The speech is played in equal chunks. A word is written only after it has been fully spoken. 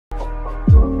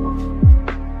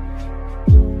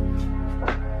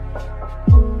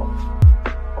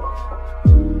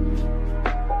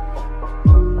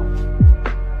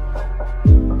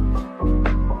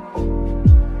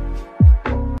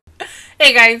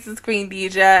Hey guys, it's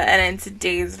Queendija, and in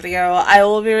today's video, I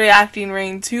will be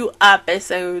reacting to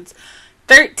episodes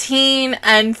 13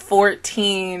 and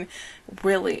 14.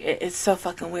 Really, it is so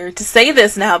fucking weird to say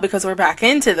this now because we're back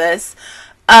into this,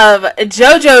 of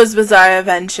JoJo's Bizarre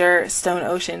Adventure, Stone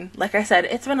Ocean. Like I said,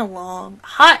 it's been a long,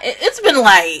 it's been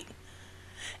like,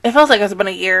 it feels like it's been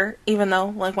a year, even though,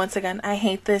 like, once again, I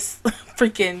hate this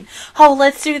freaking, oh,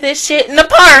 let's do this shit in the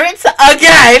parts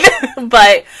again,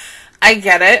 but I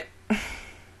get it.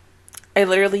 I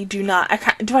literally do not. I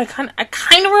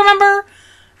kind of remember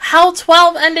how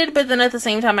 12 ended, but then at the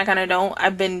same time, I kind of don't.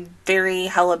 I've been very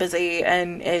hella busy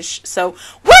and ish. So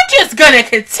we're just gonna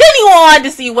continue on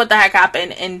to see what the heck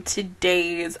happened in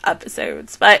today's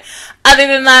episodes. But other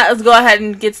than that, let's go ahead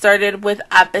and get started with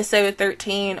episode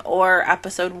 13 or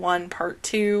episode 1, part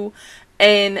 2.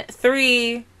 In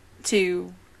 3,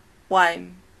 2,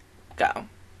 1, go.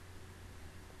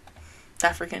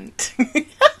 That freaking.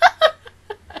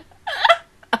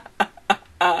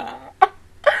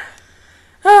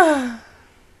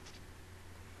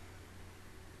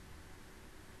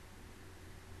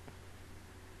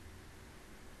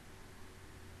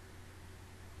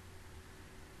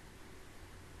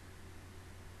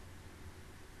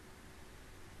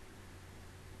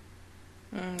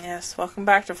 Yes, welcome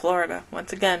back to Florida.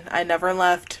 Once again, I never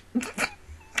left.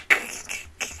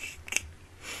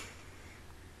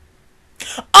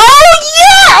 Oh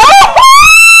yeah!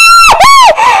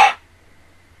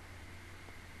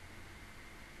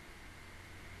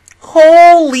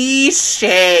 Holy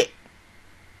shit.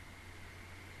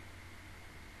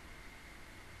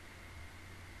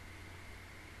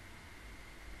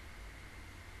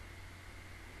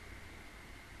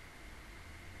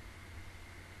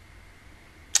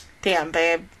 Damn,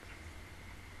 babe.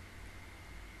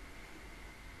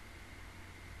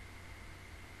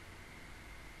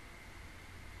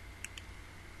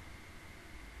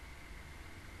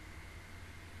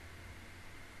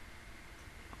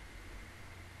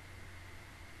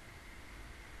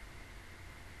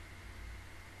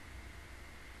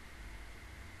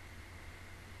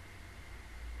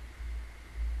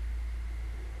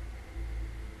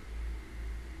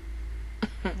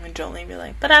 And Jolene be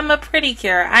like, but I'm a pretty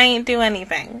cure. I ain't do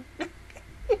anything.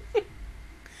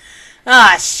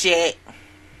 Ah, shit.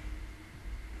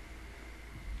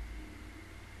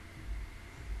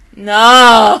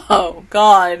 No!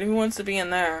 God, who wants to be in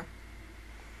there?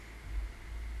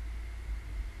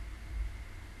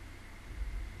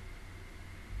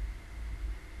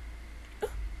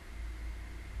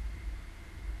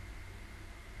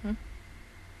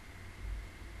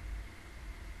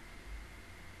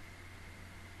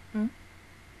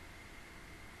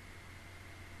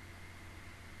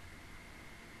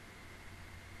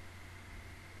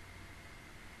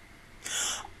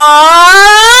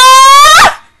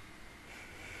 Ah!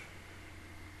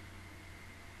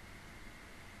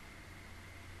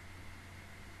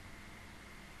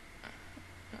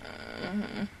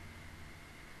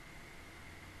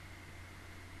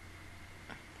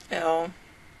 Ew.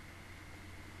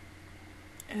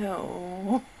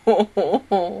 Ew.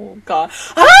 Oh, God.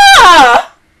 Ah!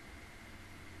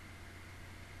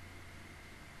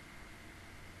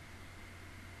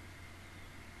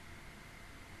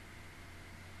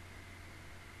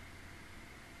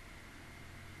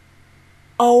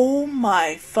 Oh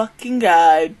my fucking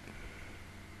God.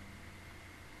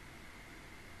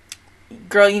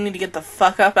 Girl, you need to get the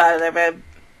fuck up out of there, babe.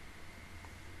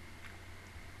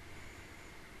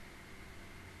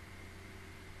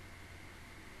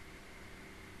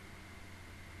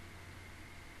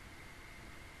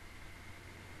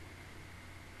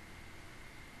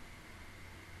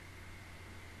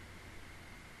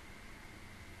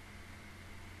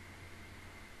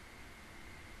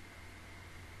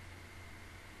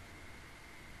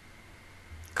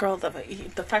 Girl,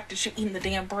 the fact that you eating the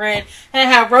damn bread and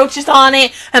it had roaches on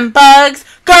it and bugs.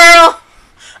 Girl!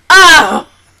 Oh!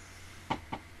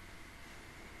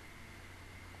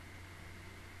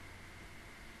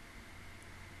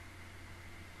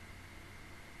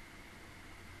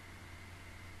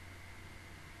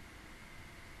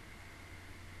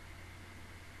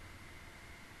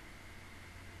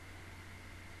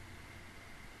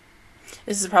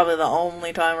 This is probably the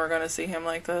only time we're gonna see him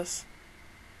like this.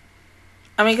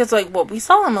 I mean, because, like, what we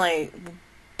saw him, like,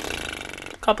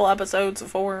 a couple episodes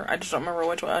before. I just don't remember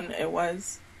which one it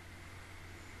was.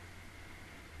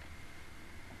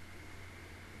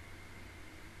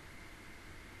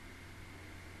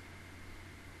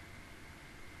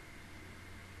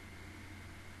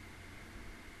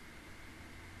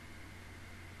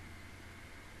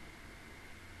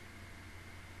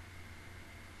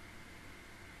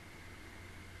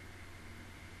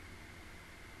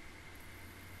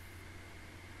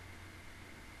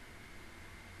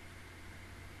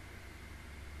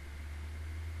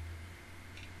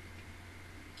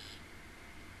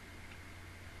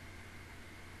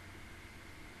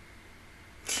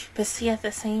 But see, at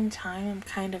the same time, I'm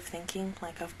kind of thinking,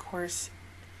 like, of course,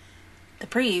 the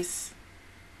priests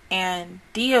and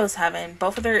Dio's heaven,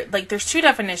 both of their, like, there's two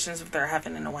definitions of their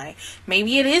heaven in a way.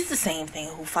 Maybe it is the same thing.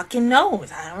 Who fucking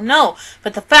knows? I don't know.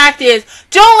 But the fact is,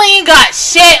 Jolene got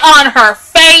shit on her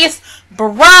face.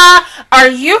 Bruh, are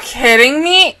you kidding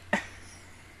me?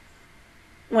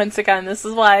 Once again, this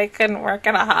is why I couldn't work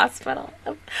in a hospital.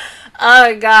 Oh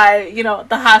my god, you know,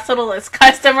 the hospital is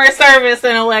customer service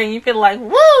in a way. You feel like,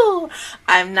 woo,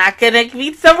 I'm not gonna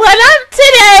beat someone up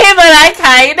today, but I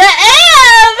kinda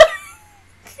am.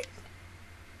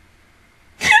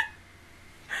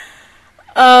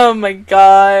 Oh my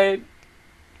god.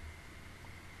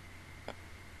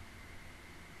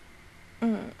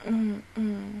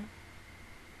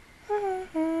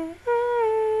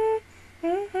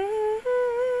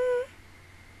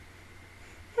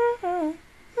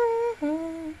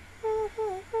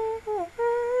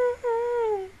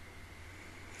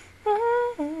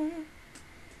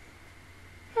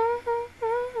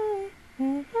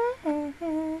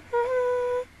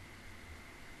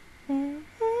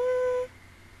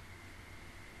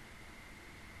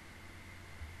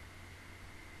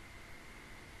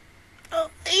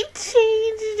 They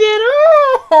changed it.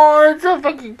 Oh, it's so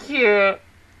fucking cute.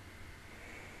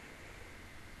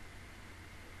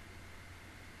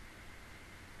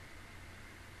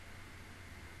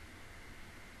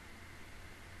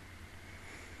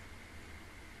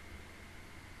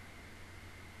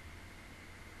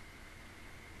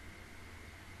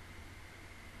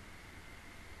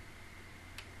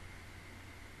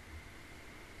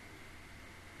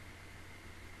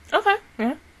 Okay,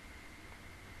 yeah.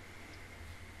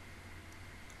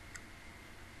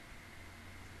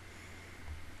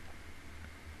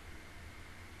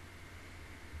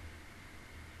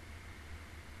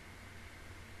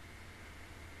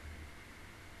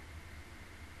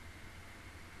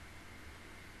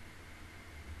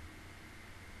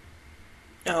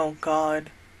 Oh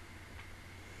god.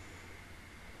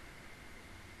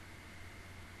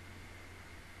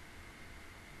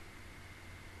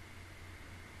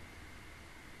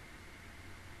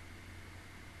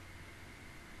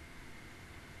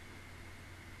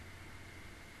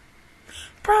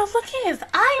 Bro, look at his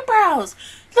eyebrows.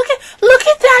 Look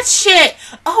at that shit.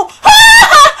 Oh,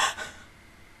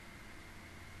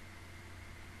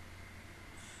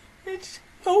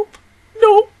 nope,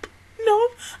 nope,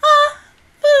 nope.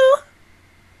 Boo.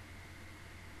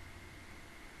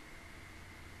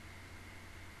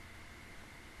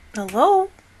 Hello?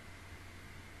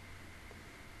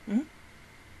 Hmm?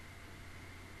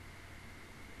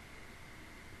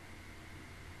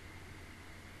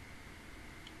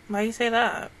 Why do you say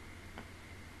that?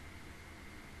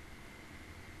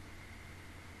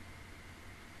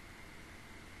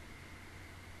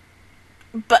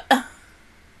 But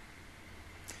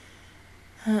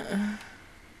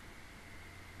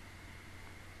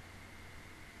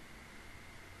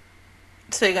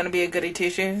so you're gonna be a goody two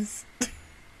shoes?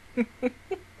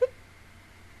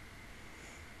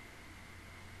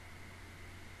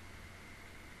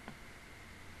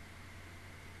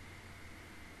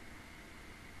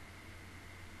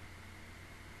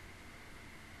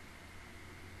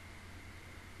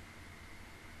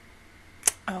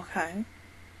 Okay.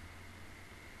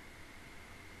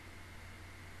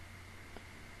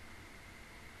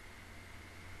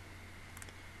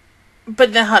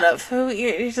 But then hold up, who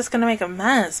you're just gonna make a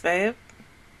mess, babe.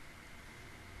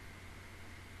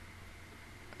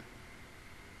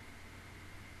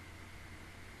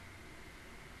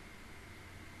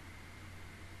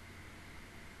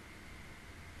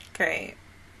 Great.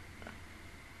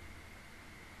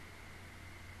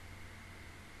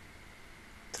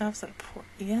 That's a poor,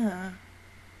 yeah.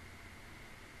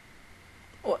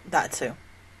 Well, that too.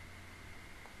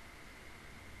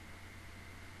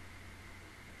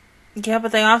 Yeah,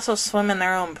 but they also swim in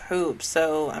their own poop,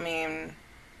 so, I mean,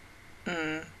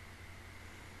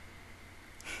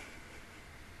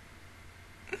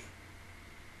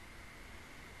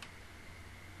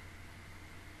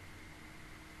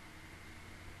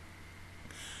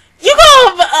 You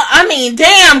go, I mean,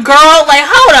 damn, girl, like,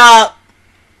 hold up.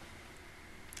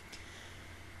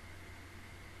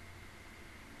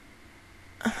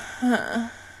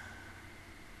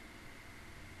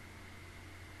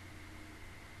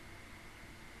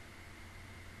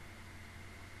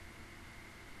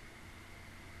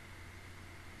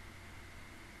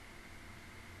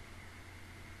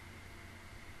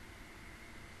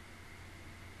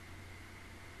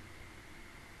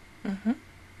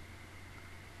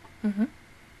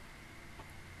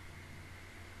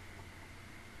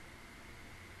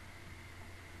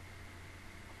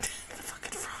 The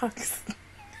fucking frogs.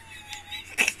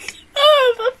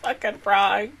 Fucking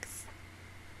frogs.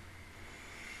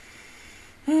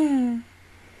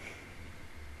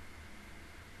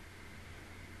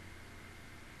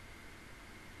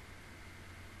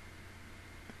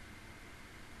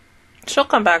 She'll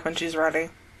come back when she's ready.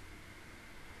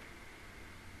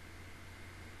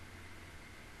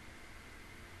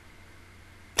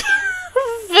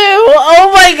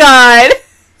 Oh my god.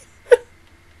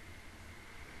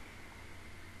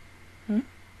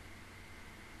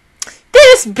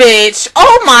 This bitch.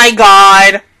 Oh my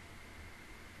god.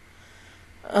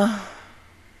 Ugh.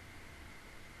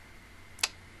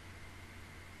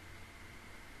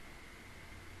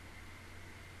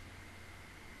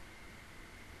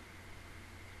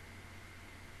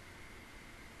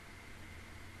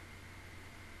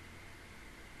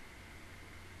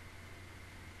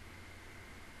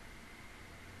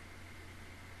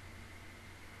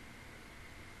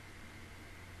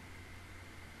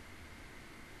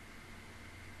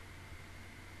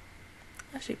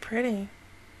 Is she pretty?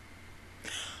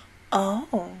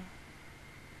 Oh.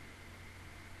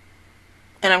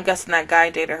 And I'm guessing that guy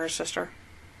dated her sister.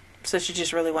 So she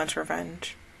just really wants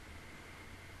revenge.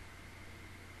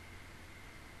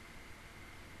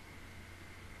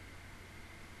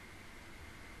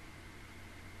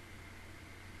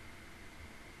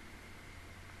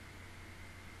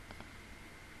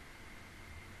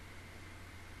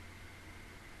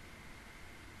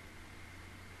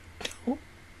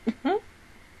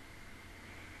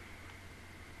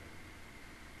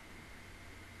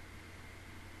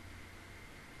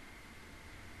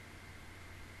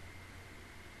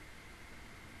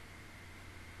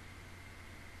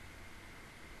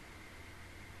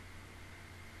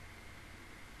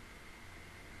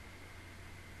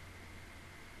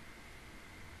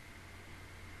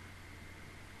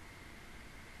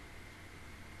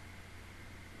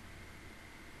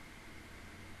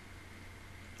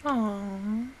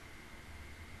 Aww.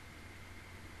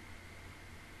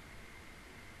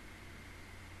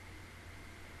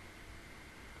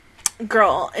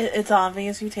 Girl, it's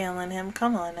obvious you tailing him.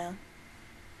 Come on now.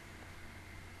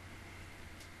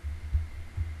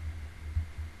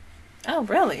 Oh,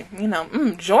 really? You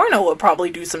know, Giorno would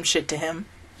probably do some shit to him.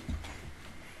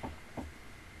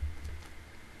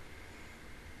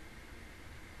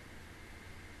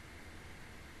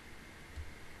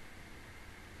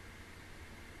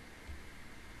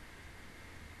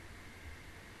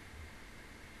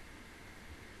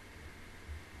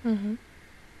 Mm-hmm.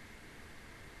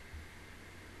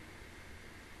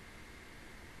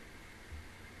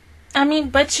 I mean,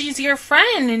 but she's your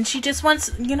friend and she just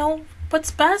wants, you know, what's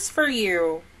best for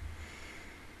you.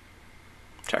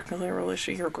 Technically, really,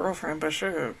 she's your girlfriend, but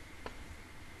shit.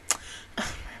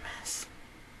 Mess.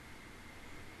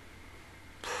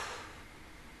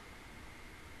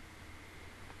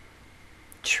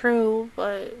 True,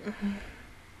 but...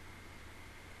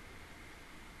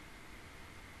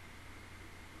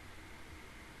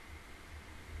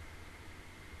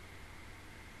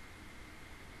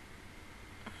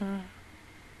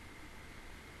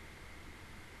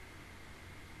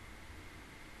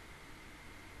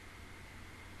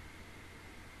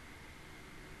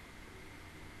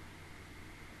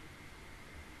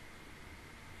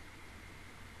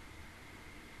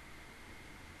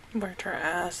 Worked her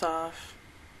ass off.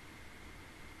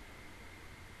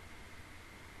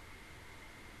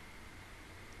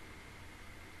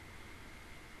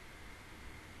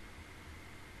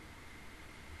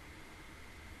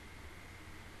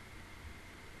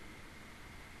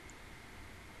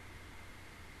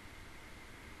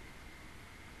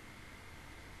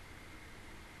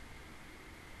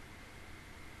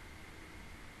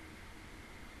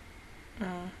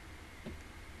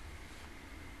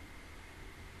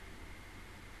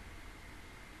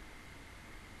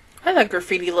 I thought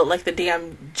graffiti looked like the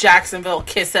damn Jacksonville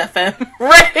Kiss FM.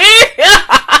 Right?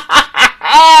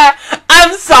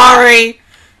 I'm sorry.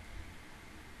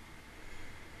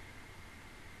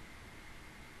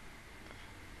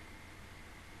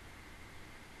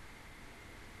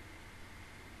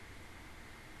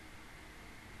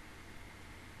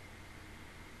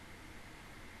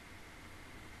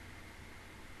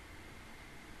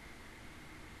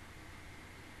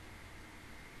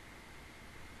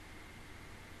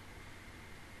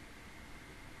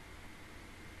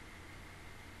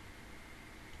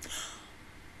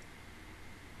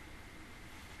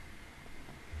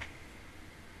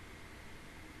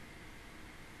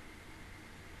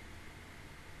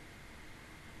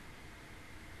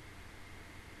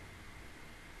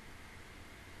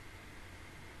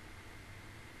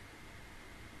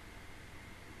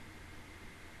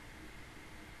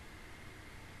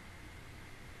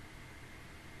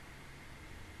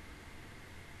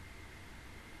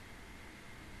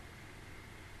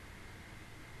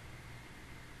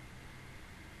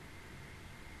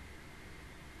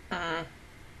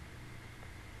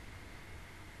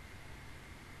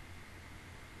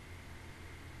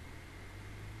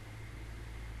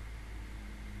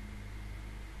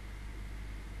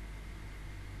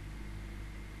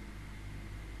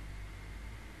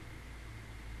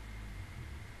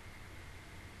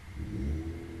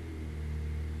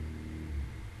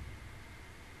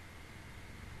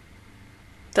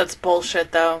 That's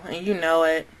bullshit, though, and you know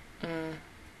it.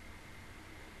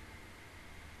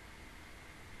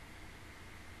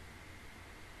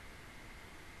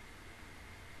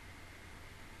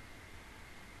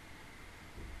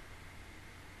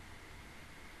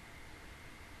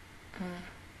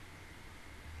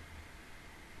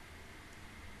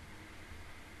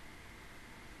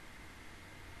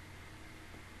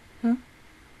 Oh,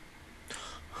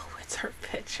 it's her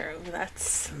picture. Ooh, that's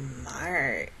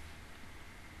smart.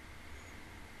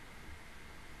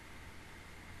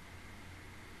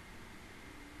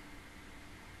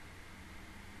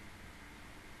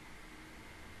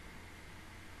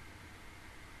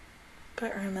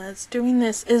 But Hermes, doing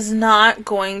this is not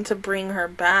going to bring her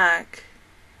back.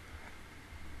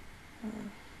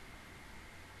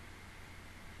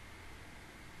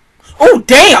 Oh,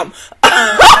 damn!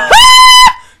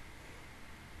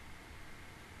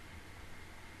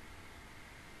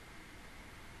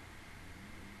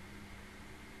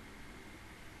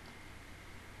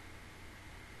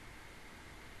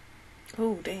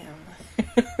 Oh, damn.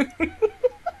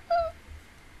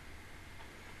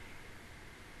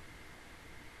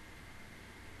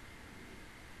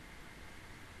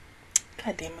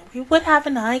 God damn it. We would have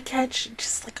an eye catch.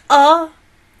 Just like,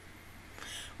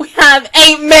 we have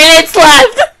 8 minutes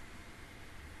left.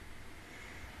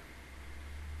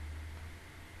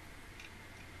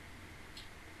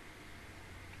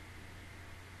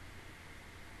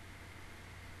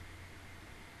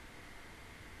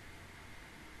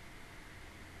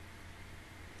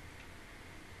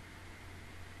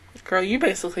 Girl, you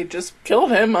basically just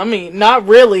killed him. I mean, not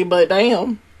really, but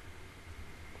damn.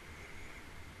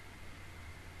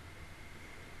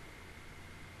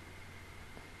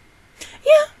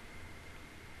 Yeah.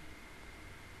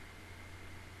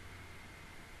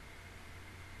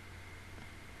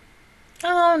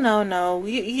 Oh, no.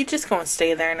 You just gonna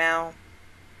stay there now.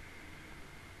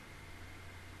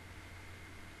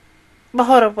 But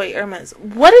hold up, wait, Hermes.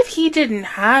 What if he didn't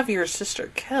have your sister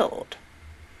killed?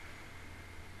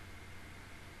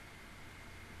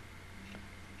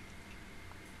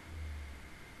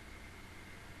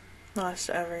 Lost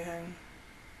everything.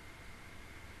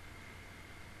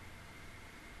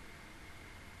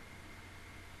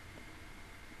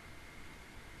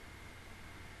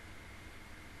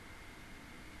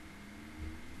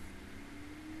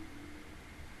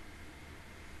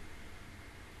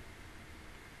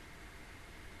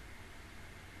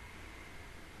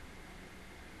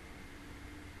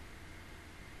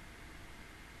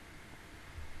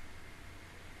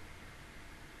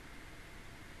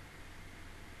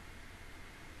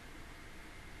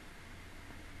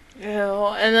 Ew,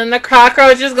 and then the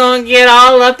cockroach is gonna get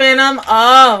all up in them.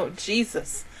 Oh,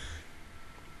 Jesus.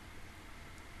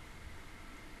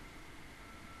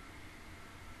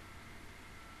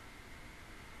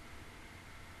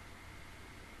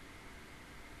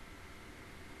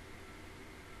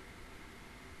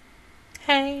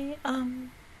 Hey,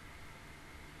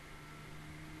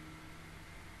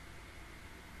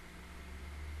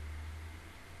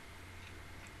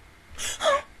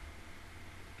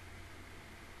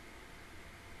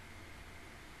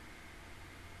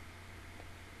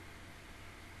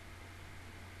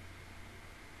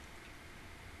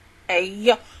 Hey,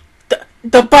 yo.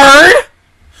 The bird?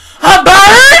 A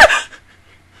bird?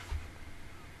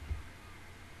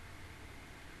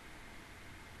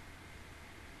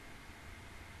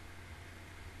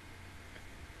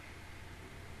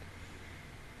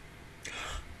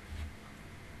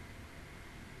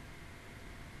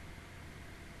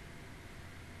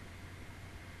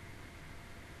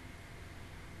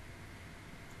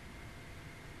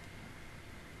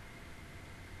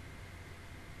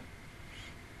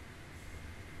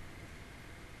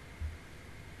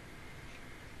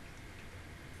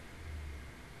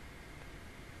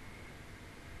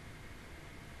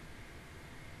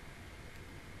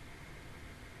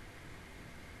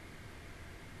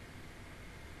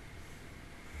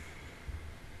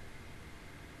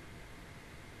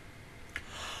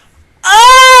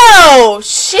 Oh,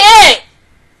 shit!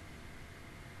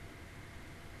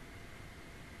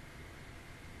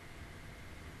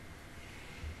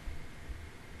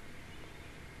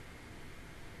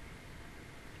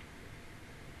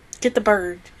 Get the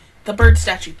bird. The bird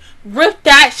statue. Rip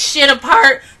that shit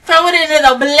apart. Throw it into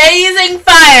the blazing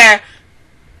fire.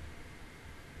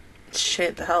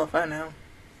 Shit, the hell if I know.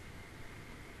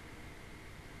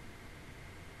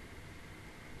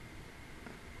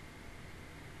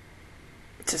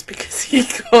 Just because he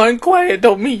gone quiet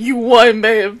don't mean you won,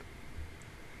 babe.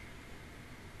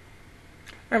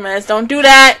 Hermes, don't do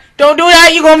that. Don't do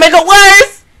that. You're gonna make it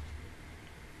worse.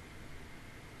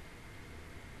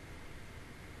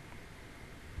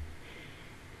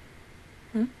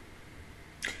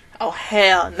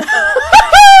 hell no.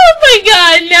 Oh my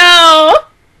god, no.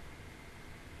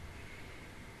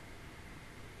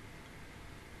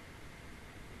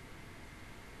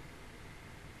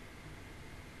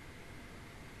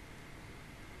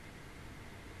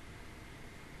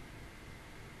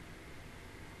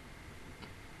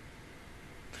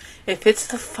 If it's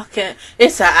the fucking,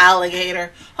 it's an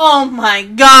alligator. Oh my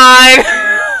god.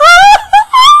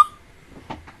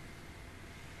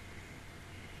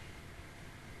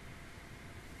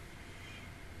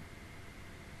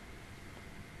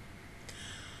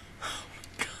 Oh my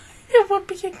god. It would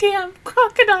be a damn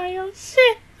crocodile.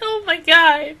 Shit. Oh my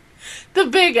god. The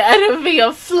big enemy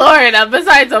of Florida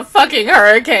besides a fucking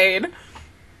hurricane.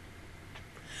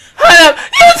 Hold up.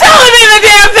 You telling me the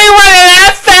damn thing running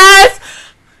that fast?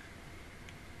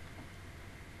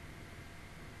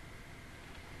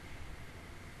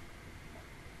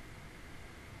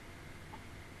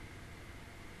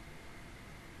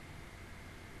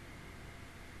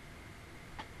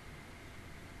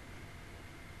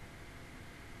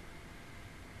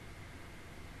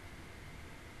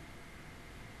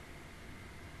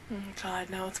 Oh god,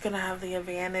 no, it's gonna have the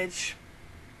advantage.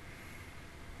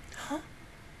 Huh?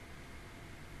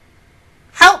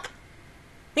 Help!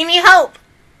 We need help!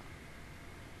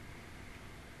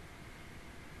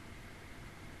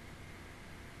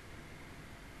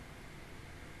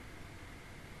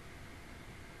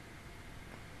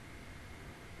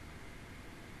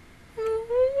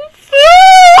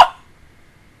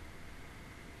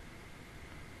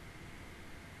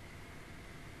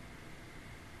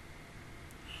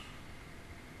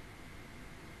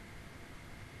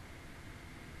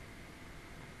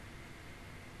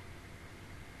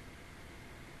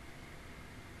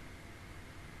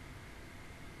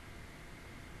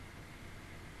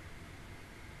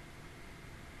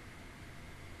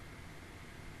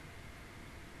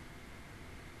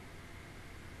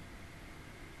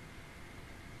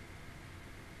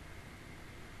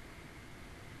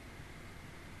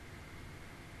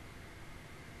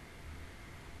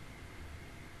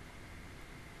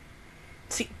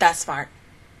 See, that's smart.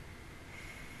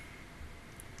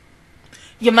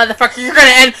 You motherfucker, you're gonna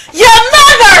end. You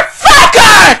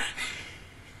motherfucker!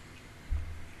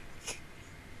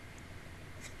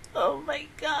 Oh my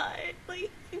god. Like,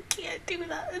 you can't do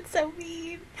that. It's so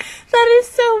mean. That is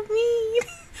so mean.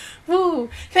 Woo.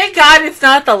 Thank God it's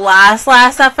not the last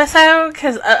episode.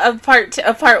 Because part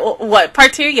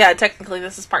 2? Yeah, technically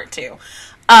this is part 2.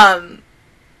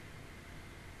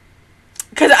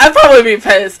 Because I'd probably be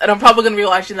pissed, and I'm probably going to be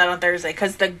watching that on Thursday,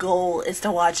 because the goal is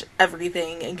to watch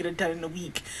everything and get it done in a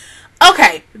week.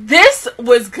 Okay, this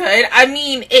was good. I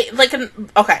mean,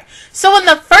 okay. So in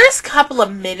the first couple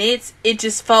of minutes, it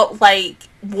just felt like,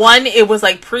 one, it was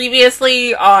like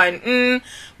previously on,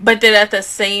 but then at the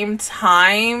same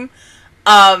time,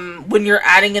 when you're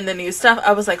adding in the new stuff,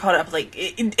 I was like, hold up, like,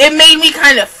 it made me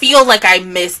kind of feel like I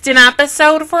missed an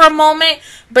episode for a moment,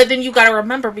 but then you gotta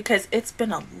remember, because it's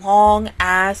been a long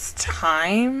ass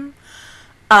time,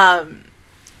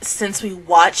 since we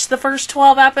watched the first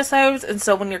 12 episodes, and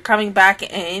so when you're coming back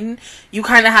in, you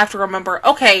kind of have to remember,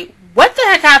 okay, what the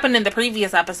heck happened in the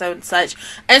previous episode and such,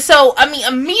 and so, I mean,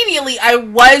 immediately I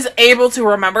was able to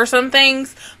remember some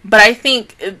things, but I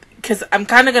think, because I'm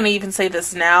kind of going to even say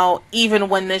this now, even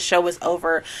when this show is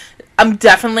over, I'm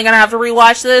definitely going to have to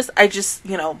rewatch this. I just,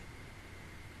 you know,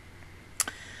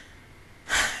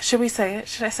 should we say it?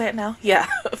 Should I say it now? Yeah.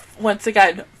 Once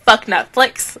again, fuck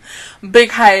Netflix.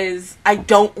 Because I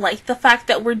don't like the fact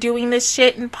that we're doing this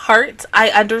shit in parts. I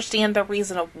understand the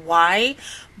reason of why.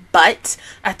 But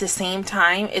at the same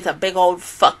time, it's a big old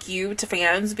fuck you to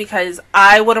fans. Because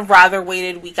I would have rather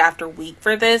waited week after week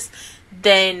for this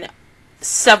than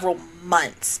several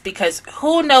months, because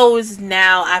who knows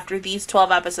now, after these 12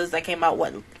 episodes that came out,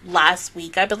 last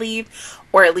week, I believe,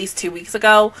 or at least 2 weeks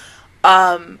ago,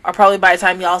 or probably by the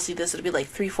time y'all see this, it'll be like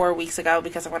 3-4 weeks ago,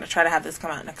 because I'm going to try to have this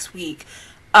come out next week,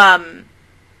 when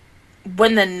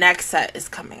the next set is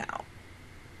coming out.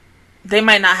 They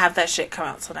might not have that shit come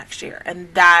out till next year,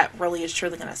 and that really is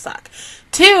truly going to suck.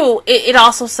 2, it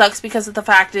also sucks because of the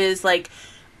fact is, like,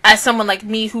 as someone like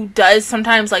me who does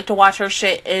sometimes like to watch her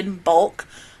shit in bulk,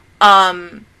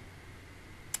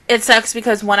 it sucks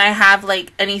because when I have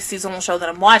like any seasonal show that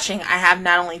I'm watching, I have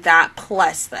not only that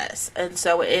plus this, and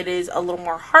so it is a little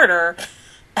more harder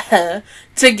to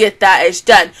get that ish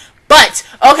done. But,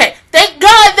 okay, thank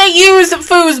God they used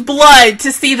Fu's blood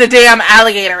to see the damn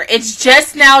alligator. It's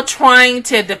just now trying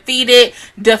to defeat it,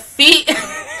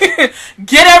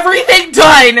 get everything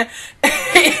done,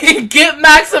 get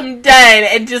Maxim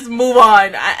dead, and just move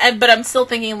on. But I'm still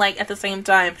thinking, like, at the same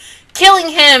time, killing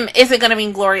him isn't going to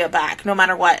mean Gloria back, no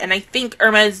matter what. And I think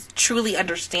Hermes truly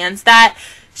understands that.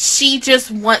 She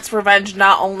just wants revenge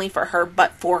not only for her,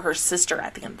 but for her sister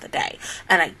at the end of the day.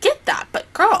 And I get that,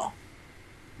 but girl,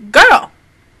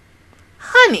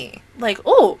 honey, like,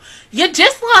 oh, you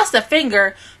just lost a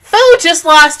finger. Fu just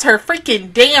lost her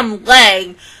freaking damn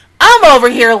leg. I'm over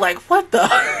here like, what the?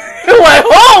 Like,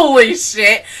 holy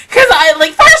shit. Because I,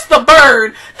 like, first the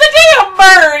bird, the damn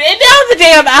bird, and now the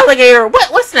damn alligator.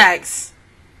 What's next?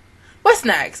 What's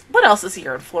next? What else is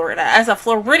here in Florida? As a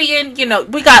Floridian, you know,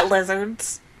 we got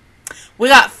lizards. We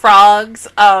got frogs.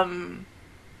 Yeah,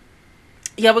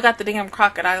 we got the damn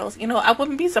crocodiles. You know, I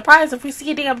wouldn't be surprised if we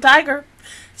see a damn tiger.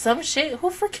 Some shit. Who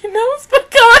freaking knows?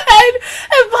 But go ahead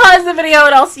and pause the video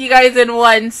and I'll see you guys in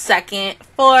 1 second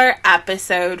for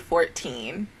episode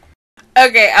 14.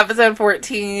 Okay, episode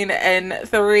 14 in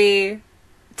 3,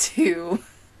 2,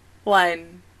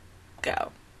 1,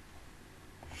 go.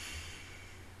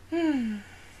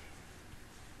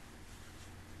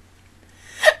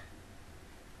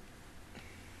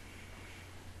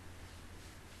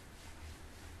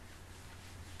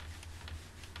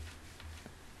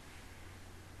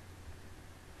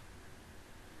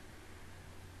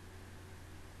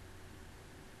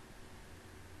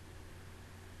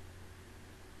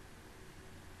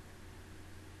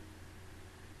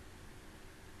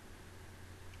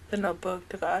 The notebook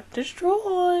that got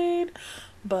destroyed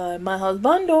by my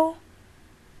husband.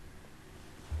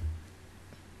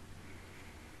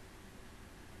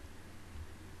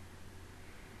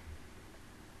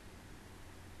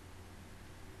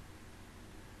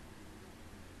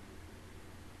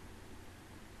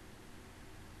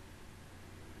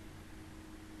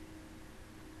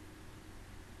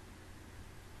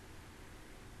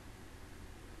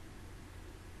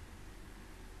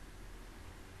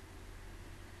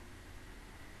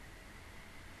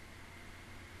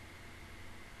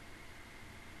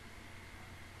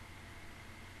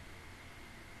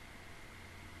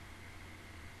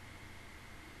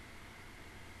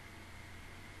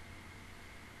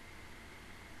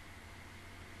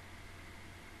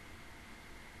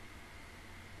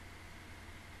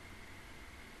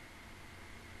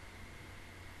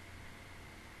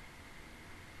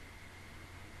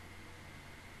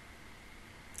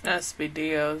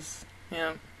 SBDOs,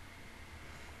 yeah.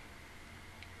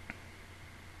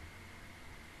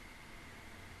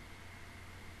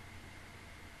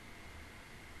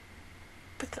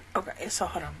 But okay, so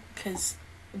hold on, because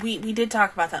we did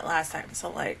talk about that last time.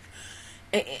 So like,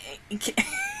 is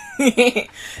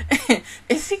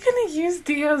he gonna use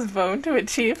Dio's bone to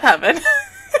achieve heaven?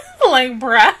 Like,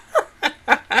 bruh.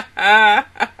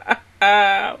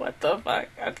 What the fuck?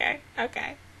 Okay.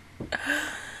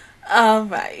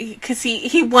 Because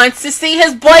he wants to see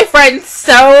his boyfriend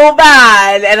so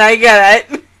bad, and I get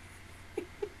it.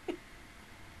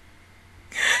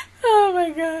 Oh my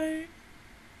god.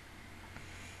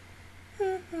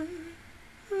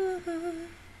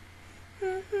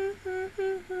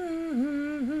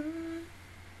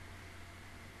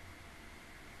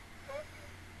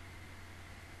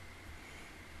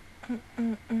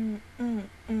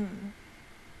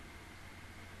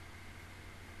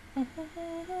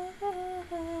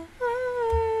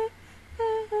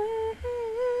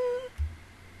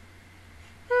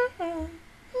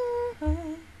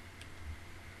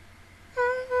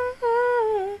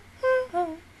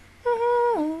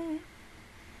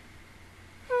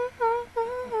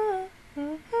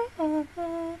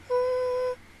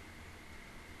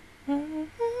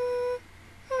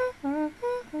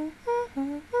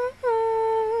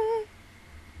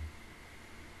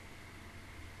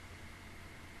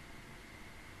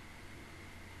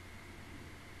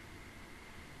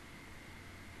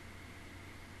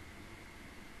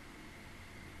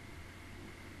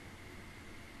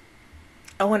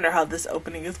 I wonder how this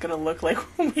opening is gonna look like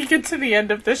when we get to the end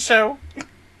of the show.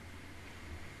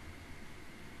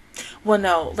 Well,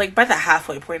 no, like by the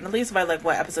halfway point, at least by like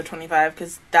what, episode 25,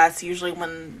 because that's usually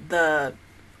when the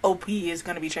OP is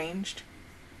gonna be changed.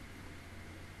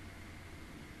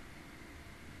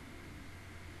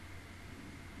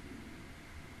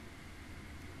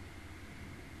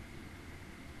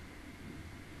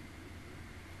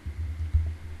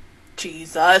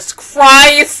 Jesus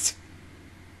Christ!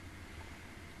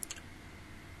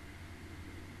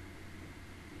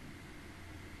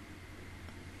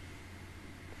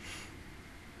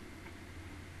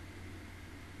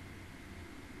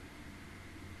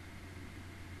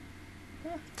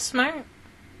 Smart.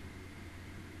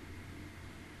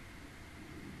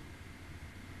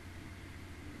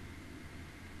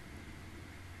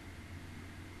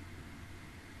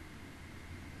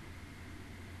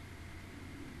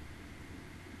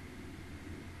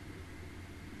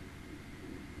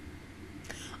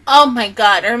 Oh my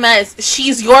god, Hermes,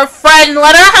 she's your friend.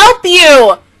 Let her help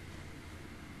you.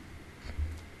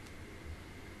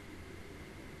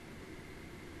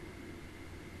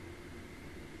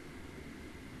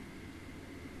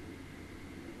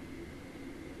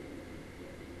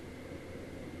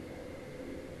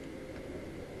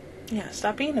 Yeah,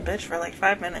 stop being a bitch for like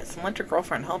 5 minutes and let your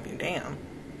girlfriend help you, damn.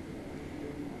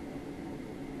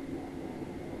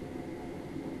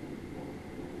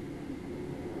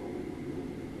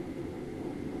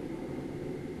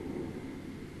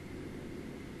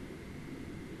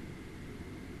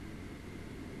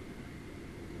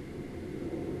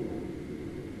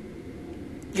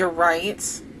 You're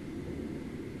right.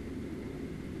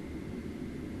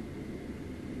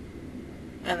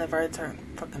 And the birds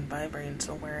aren't fucking vibrating,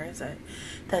 so where is it?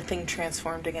 That thing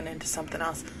transformed again into something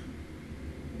else.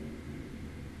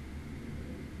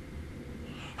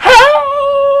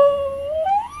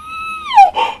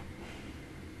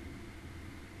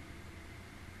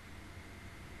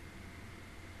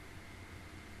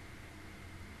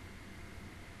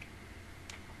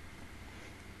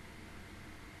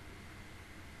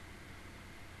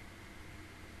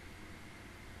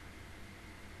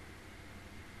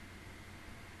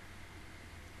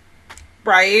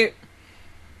 Right?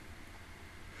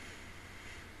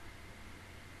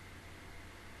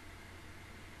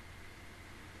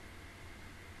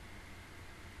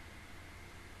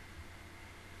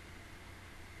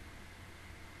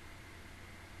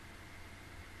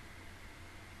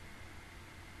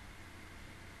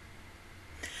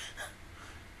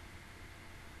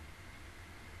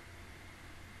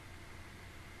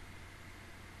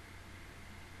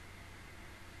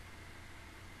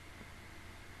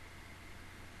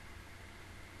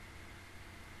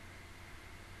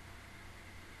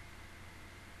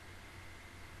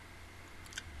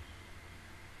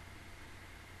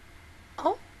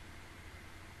 Oh.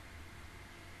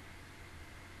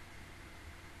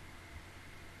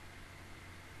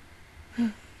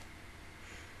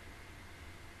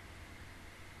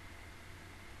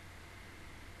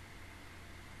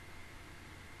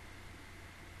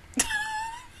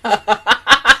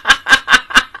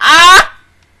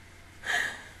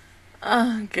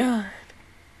 Oh, God.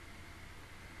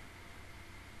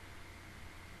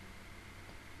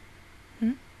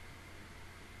 Hmm?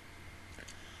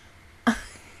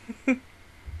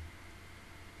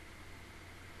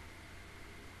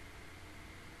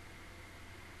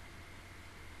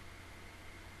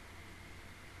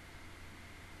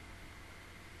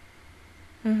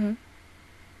 Mm-hmm.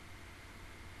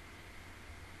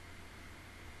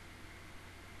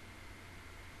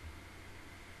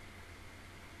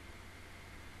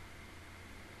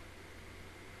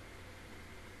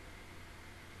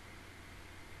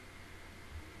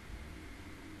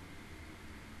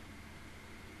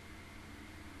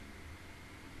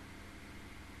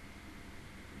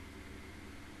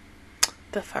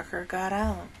 The fucker got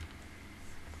out.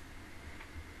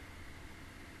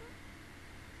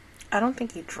 I don't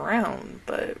think he drowned,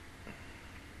 but...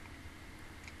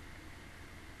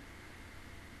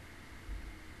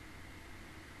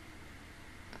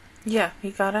 yeah,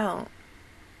 he got out.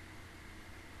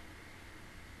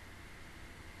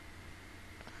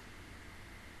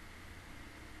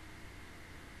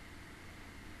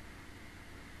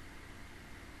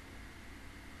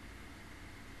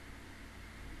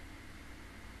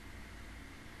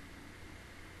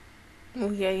 Oh,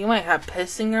 yeah, you might have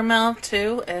piss in your mouth,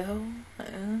 too. Ew.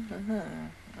 Oh,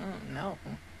 no.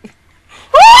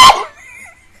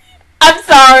 I'm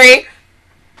sorry.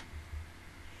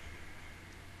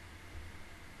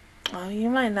 Oh, you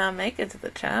might not make it to the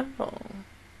chapel.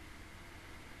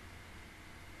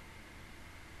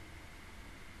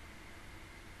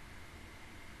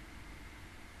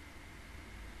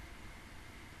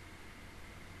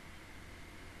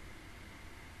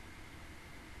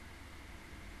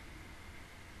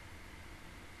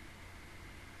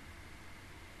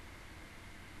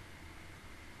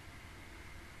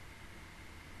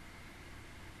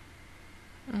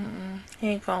 He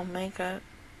ain't gonna make it.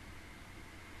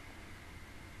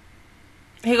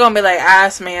 He gonna be like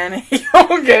ass man and he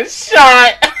gonna get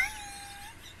shot.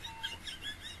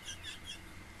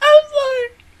 I'm sorry.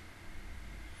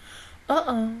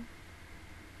 Uh-oh.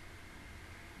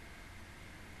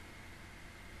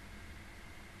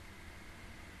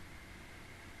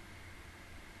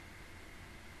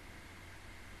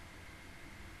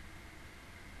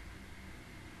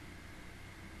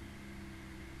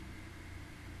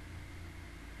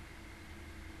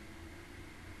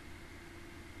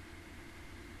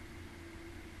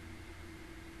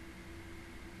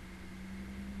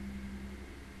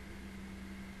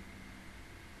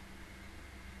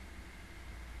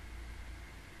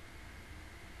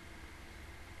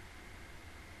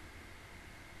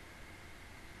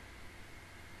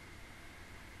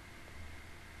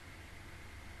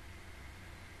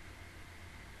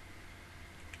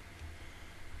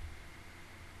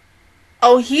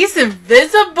 Oh, he's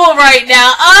invisible right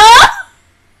now. Oh!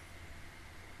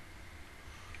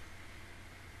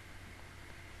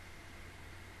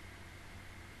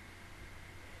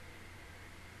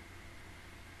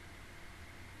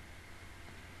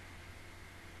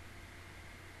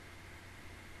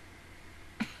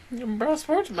 Bro,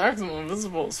 Sports Maximum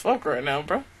invisible as fuck right now,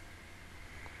 bro.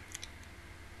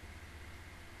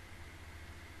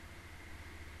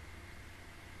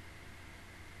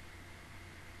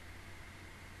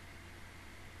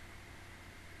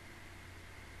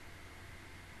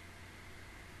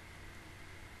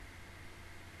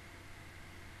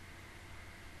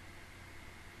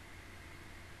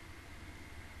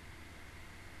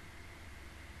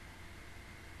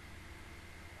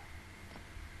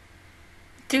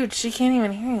 Dude, she can't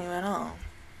even hear you at all.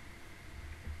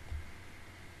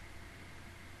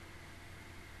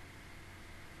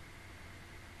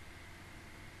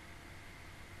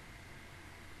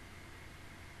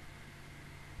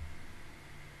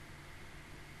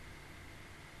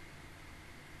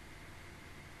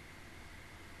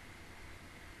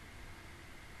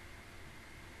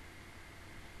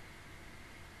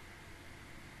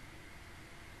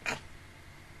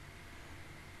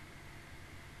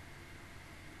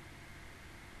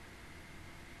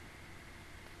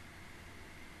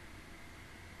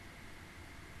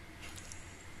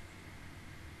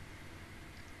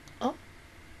 Oh.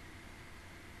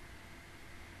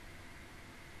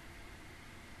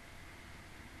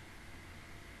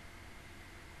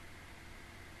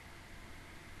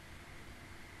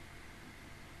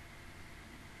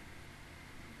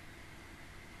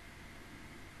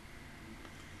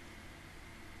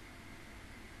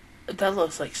 That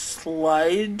looks like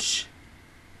sludge.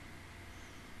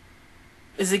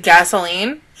 Is it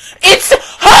gasoline? It's...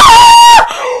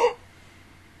 Ah!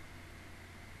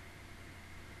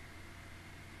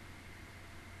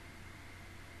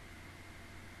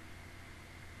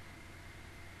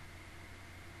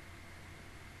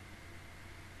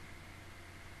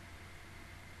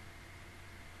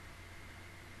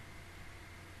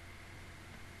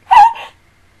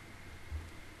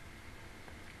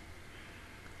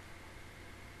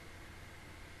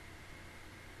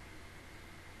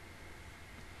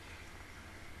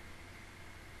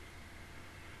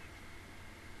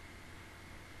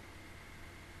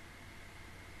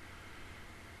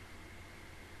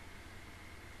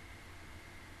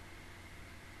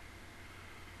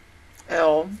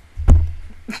 Ew.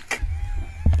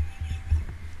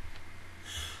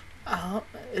 Oh,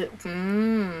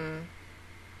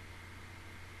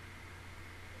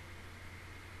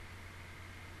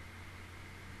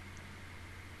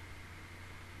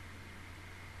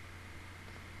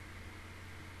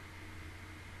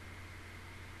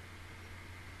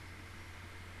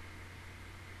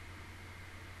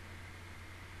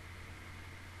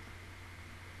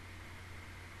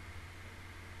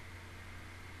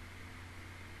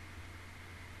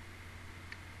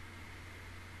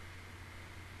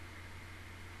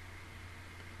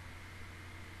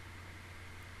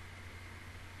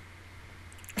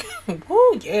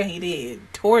 Woo, yeah, he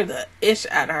did. Tore the ish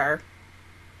out of her.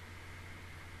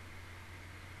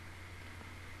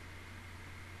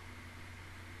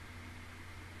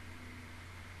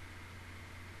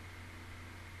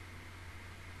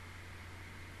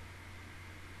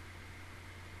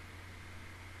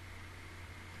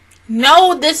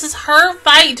 No, this is her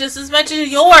fight just as much as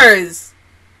yours.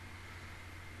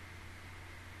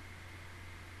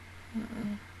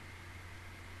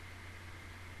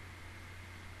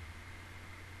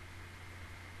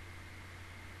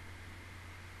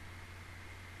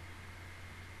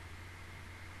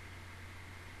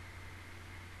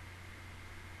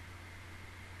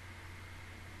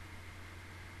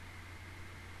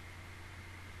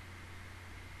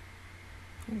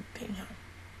 Damn.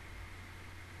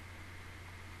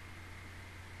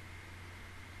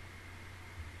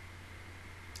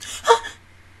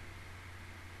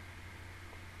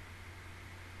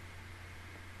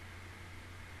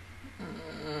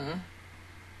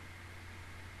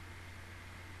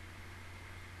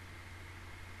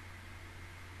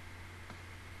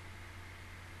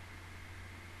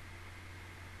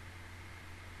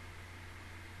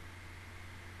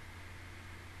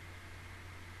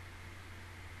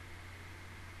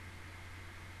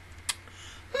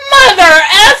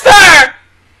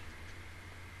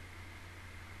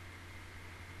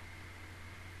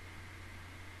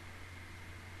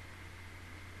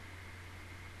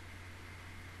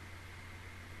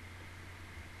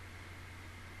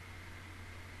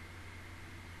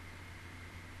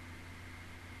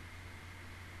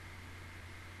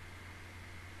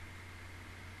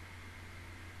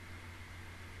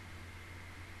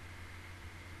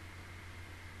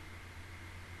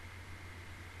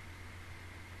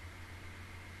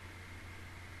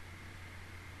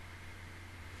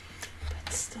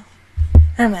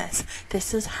 Hermes,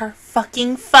 this is her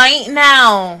fucking fight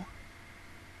now.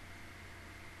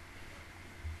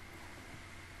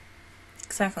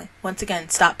 Exactly. Once again,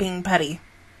 stop being petty.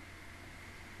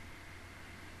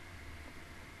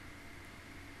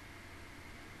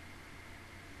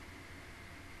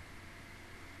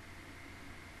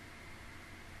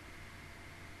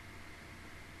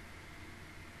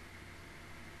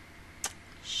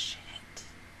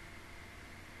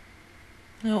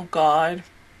 Oh, God.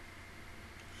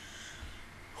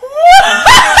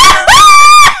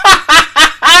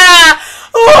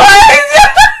 What?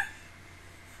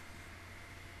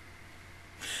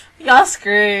 Y'all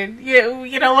screwed.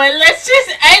 You know what? Let's just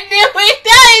end it with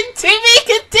that. To be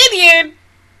continued.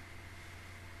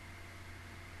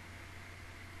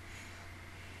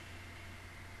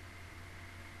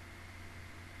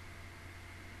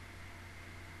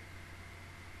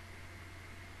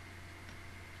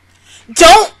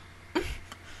 Don't.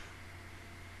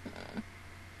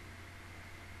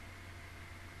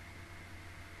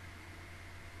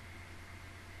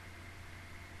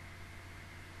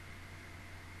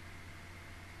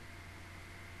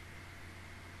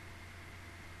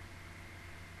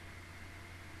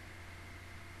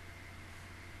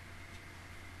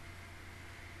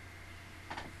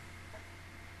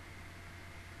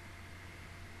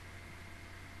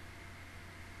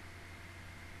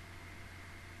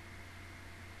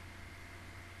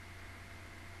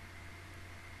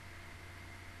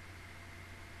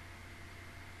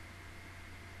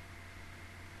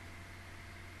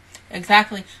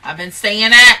 Exactly. I've been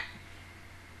saying that.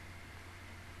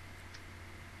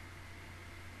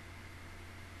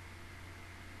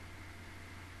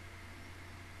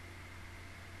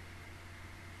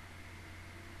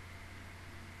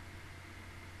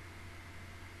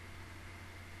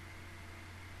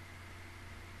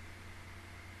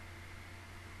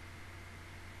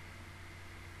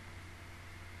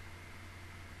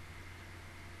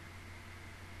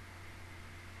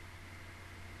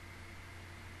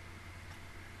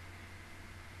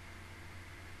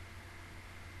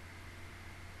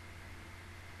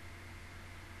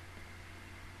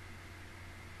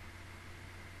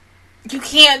 You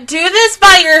can't do this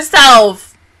by yourself.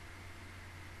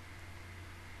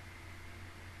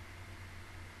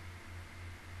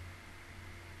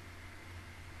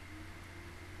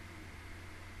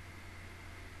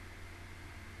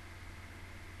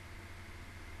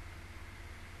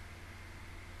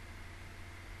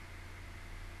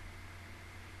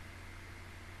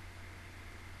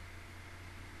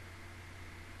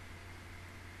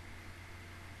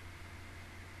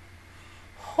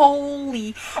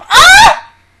 Holy.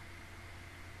 Ah!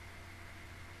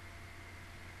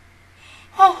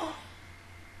 Oh.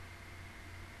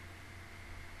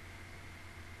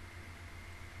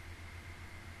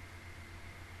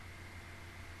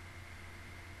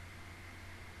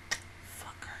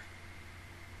 Fucker.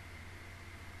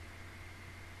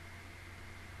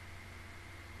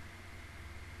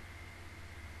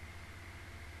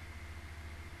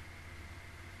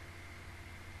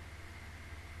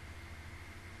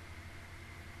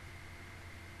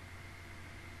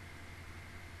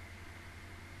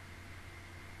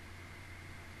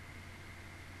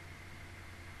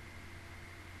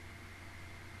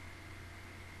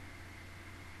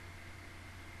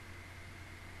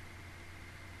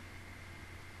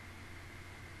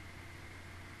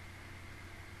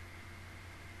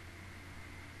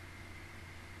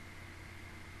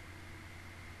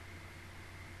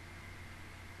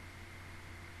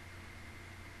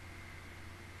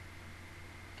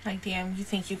 Like, damn, you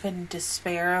think you couldn't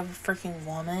despair of a freaking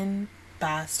woman?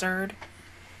 Bastard.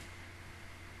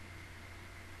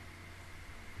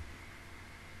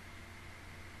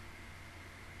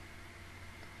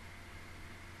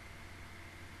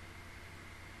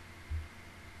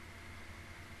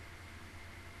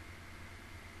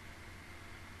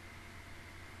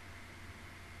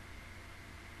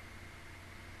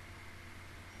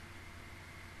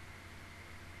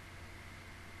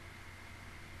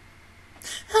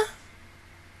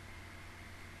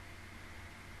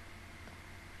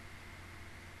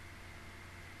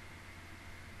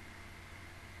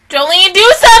 Jolene,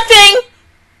 do something!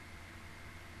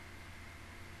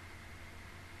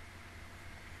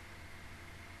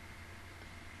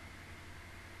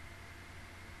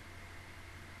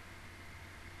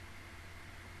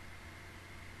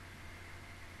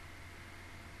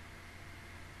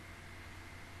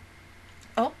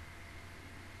 Oh.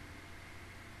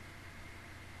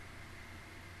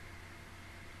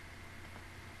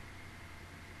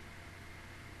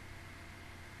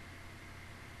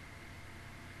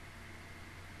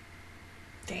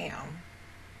 Damn.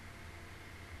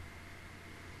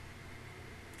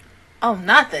 Oh,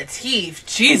 not the teeth.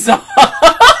 Jesus.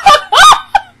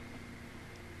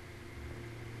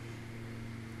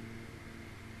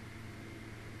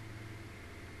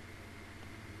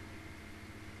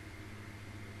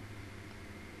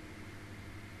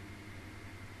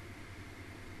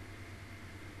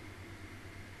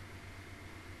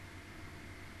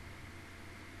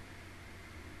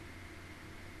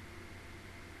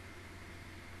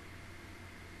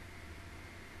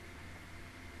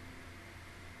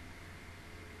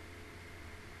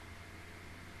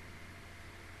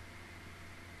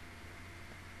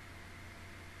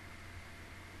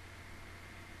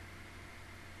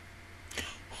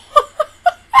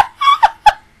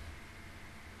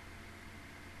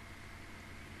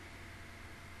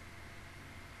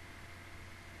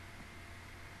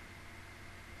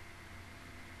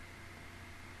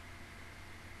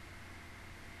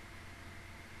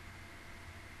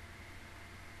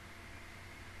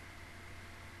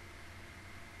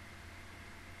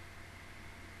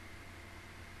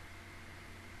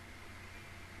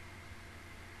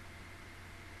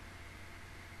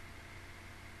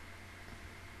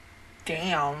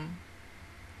 Damn.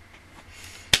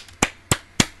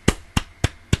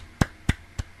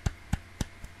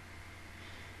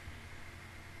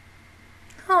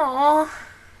 Aww.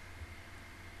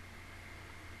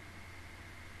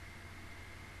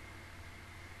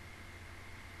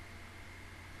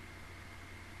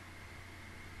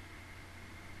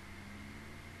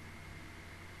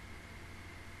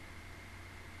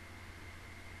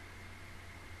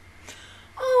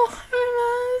 Oh,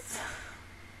 Hermes.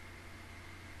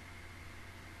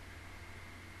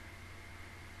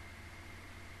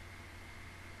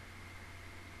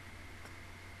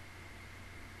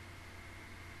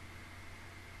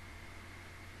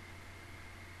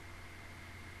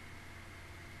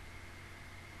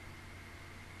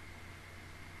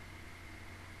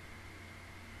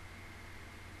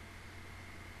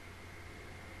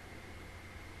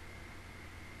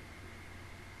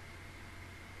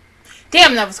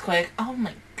 Damn, that was quick. Oh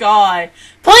my god.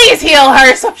 Please heal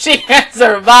her so she can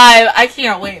survive. I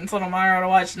can't wait until tomorrow to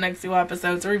watch the next 2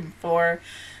 episodes, or even 4.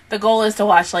 The goal is to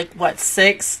watch, like, what,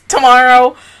 6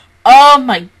 tomorrow? Oh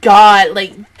my god.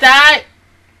 Like, that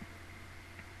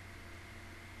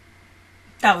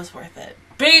was worth it.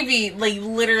 Baby, like,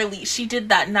 literally, she did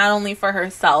that not only for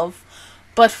herself,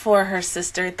 but for her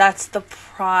sister. That's the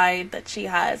pride that she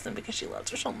has, and because she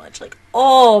loves her so much. Like,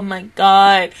 oh my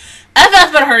god.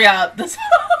 FF, but hurry up. That's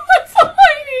all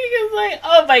I need is like,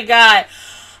 oh my god.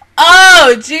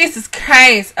 Oh, Jesus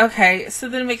Christ. Okay, so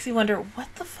then it makes me wonder, what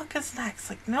the fuck is next?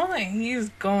 Like, now that he's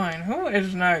gone, who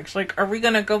is next? Like, are we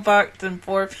gonna go back and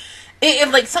forth?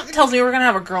 Like, something tells me we're gonna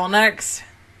have a girl next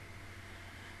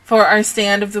for our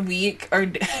stand of the week, or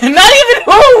not even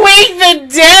a week, the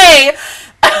day.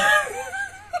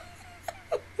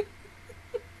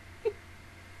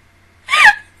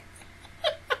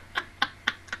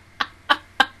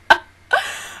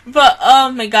 But,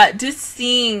 oh my god, just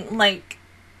seeing, like,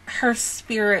 her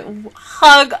spirit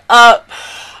hug up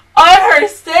on her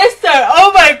sister.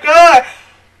 Oh my god.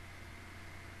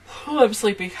 Oh, I'm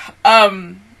sleepy.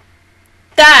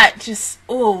 That just,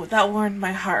 oh, that warmed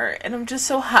my heart. And I'm just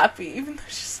so happy, even though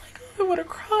she's like, oh, I want to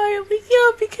cry. I'm like,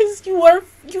 yeah, because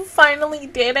you finally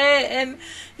did it. And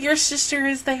your sister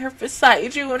is there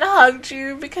beside you and hugged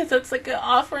you, because that's like an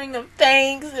offering of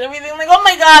thanks and everything. I'm like, oh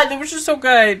my god, that was just so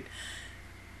good.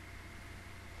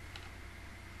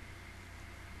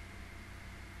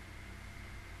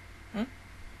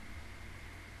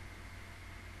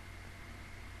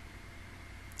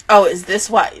 Oh, is this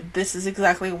why? This is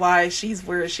exactly why she's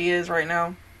where she is right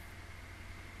now.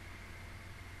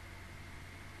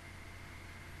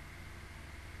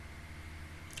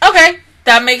 Okay,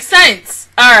 that makes sense.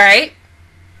 Alright.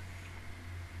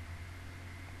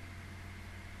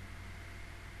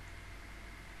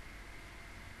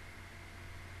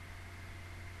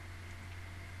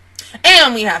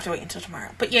 And we have to wait until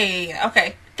tomorrow. But yeah.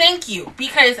 Okay. Thank you.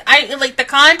 Because I like the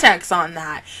context on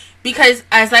that. Because,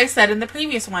 as I said in the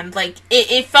previous one, like,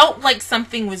 it felt like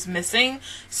something was missing.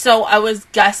 So I was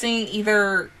guessing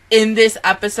either in this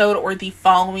episode or the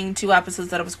following 2 episodes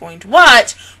that I was going to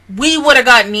watch, we would have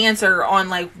gotten an answer on,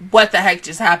 like, what the heck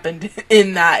just happened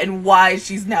in that and why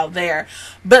she's now there.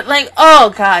 But, like,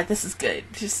 oh, God, this is good.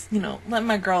 Just, you know, let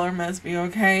my girl Hermes be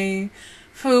okay.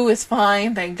 Fu is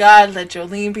fine. Thank God. Let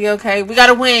Jolene be okay. We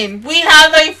gotta win. We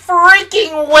have a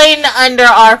freaking win under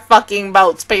our fucking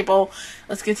belts, people.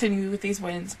 Let's continue with these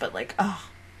wins. But, like, oh.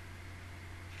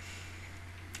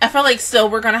 I feel like still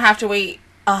we're gonna have to wait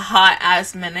a hot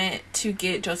ass minute to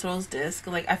get Jotaro's disc.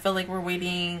 Like, I feel like we're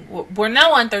waiting. We're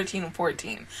now on 13 and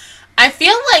 14. I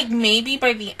feel like maybe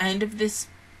by the end of this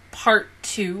part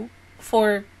 2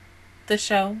 for the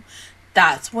show,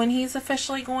 that's when he's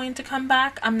officially going to come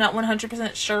back. I'm not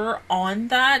 100% sure on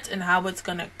that and how it's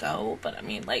gonna go, but I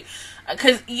mean, like,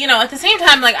 because, you know, at the same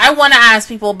time, like, I want to ask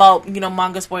people about, you know,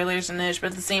 manga spoilers and this, but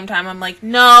at the same time, I'm like,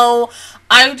 no,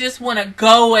 I just want to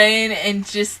go in and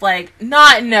just, like,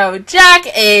 not know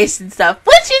Jack-ish and stuff,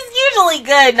 which is usually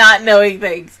good, not knowing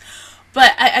things.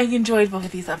 But I enjoyed both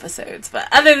of these episodes. But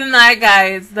other than that,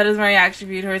 guys, that is my reaction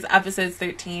view towards episodes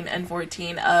 13 and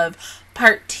 14 of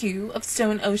part 2 of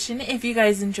Stone Ocean. If you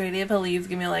guys enjoyed it, please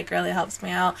give me a like. It really helps me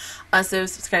out. Also,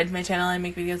 subscribe to my channel. I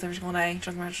make videos every single day.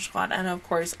 Trust my squad. And of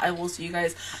course, I will see you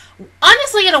guys.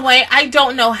 Honestly, in a way, I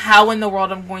don't know how in the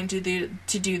world I'm going to do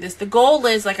this. The goal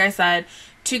is, like I said,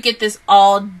 to get this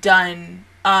all done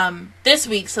this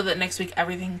week so that next week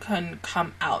everything can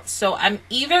come out. So I'm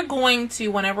either going to,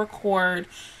 when I record,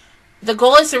 the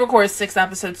goal is to record 6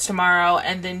 episodes tomorrow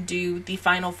and then do the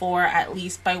final 4 at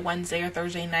least by Wednesday or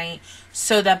Thursday night,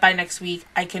 so that by next week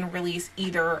I can release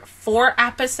either 4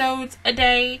 episodes a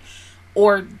day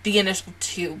or the initial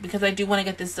 2, because I do want to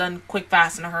get this done quick,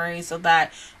 fast, in a hurry, so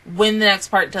that when the next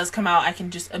part does come out, I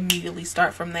can just immediately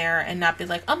start from there and not be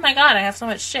like, oh my god, I have so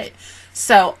much shit.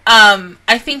 So,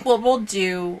 I think what we'll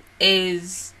do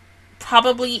is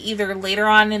probably either later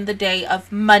on in the day of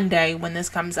Monday when this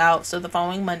comes out, so the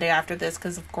following Monday after this,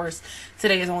 because of course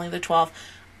today is only the 12th,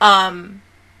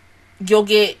 you'll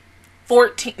get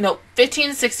 15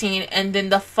 and 16, and then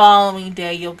the following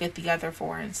day you'll get the other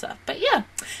 4 and stuff. But yeah,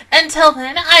 until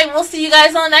then, I will see you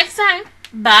guys all next time.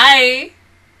 Bye!